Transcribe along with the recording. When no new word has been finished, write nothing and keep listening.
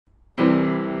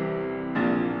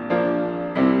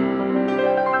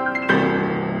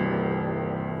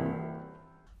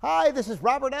Hi, this is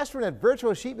Robert Estrin at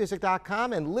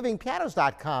virtualsheetmusic.com and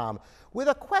livingpianos.com with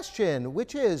a question,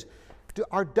 which is,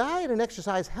 are diet and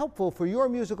exercise helpful for your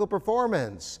musical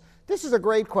performance? This is a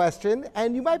great question,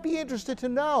 and you might be interested to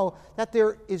know that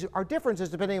there are differences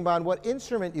depending upon what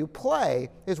instrument you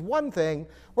play is one thing.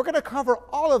 We're going to cover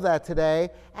all of that today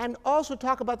and also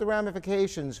talk about the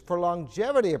ramifications for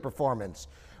longevity of performance.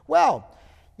 Well,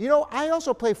 you know, I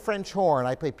also play French horn.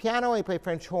 I play piano, I play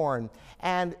French horn.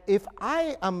 And if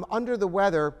I am under the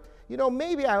weather, you know,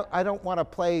 maybe I don't want to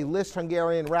play Liszt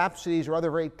Hungarian Rhapsodies or other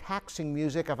very taxing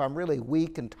music if I'm really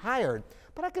weak and tired.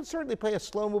 But I can certainly play a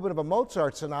slow movement of a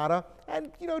Mozart sonata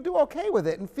and, you know, do okay with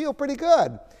it and feel pretty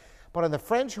good. But on the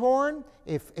French horn,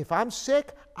 if I'm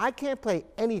sick, I can't play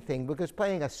anything because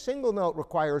playing a single note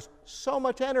requires so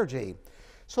much energy.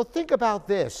 So think about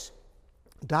this.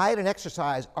 Diet and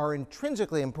exercise are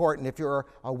intrinsically important if you're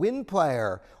a wind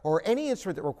player or any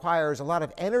instrument that requires a lot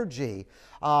of energy.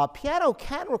 Piano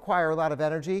can require a lot of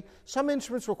energy. Some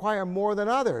instruments require more than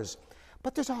others.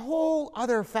 But there's a whole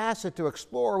other facet to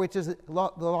explore, which is the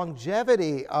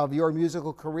longevity of your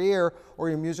musical career or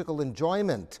your musical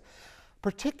enjoyment,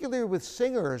 particularly with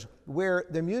singers where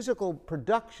the musical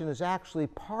production is actually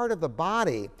part of the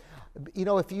body. You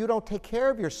know, if you don't take care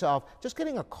of yourself, just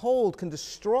getting a cold can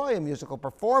destroy a musical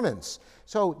performance.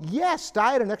 So yes,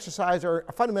 diet and exercise are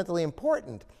fundamentally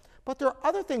important, but there are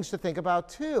other things to think about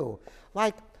too,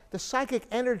 like the psychic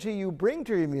energy you bring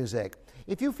to your music.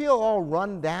 If you feel all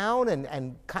run down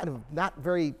and kind of not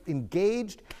very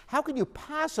engaged, how can you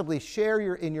possibly share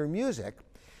in your music?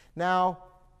 Now,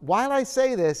 while I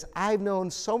say this, I've known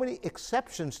so many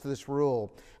exceptions to this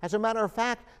rule. As a matter of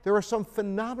fact, there are some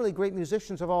phenomenally great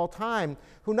musicians of all time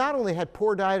who not only had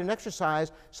poor diet and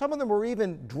exercise, some of them were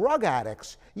even drug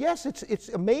addicts. Yes, it's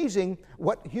amazing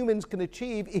what humans can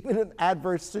achieve even in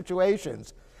adverse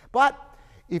situations. But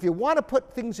if you want to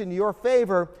put things in your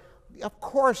favor, of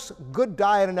course, good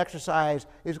diet and exercise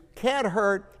can't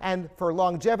hurt, and for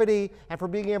longevity and for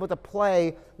being able to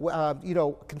play you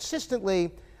know,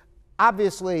 consistently.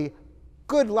 Obviously,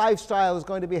 good lifestyle is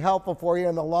going to be helpful for you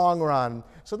in the long run.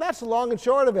 So that's the long and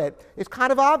short of it. It's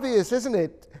kind of obvious, isn't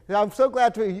it? I'm so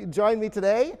glad to join me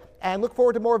today and look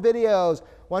forward to more videos.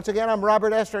 Once again, I'm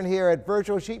Robert Estrin here at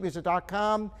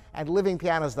virtualsheetmusic.com and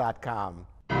livingpianos.com.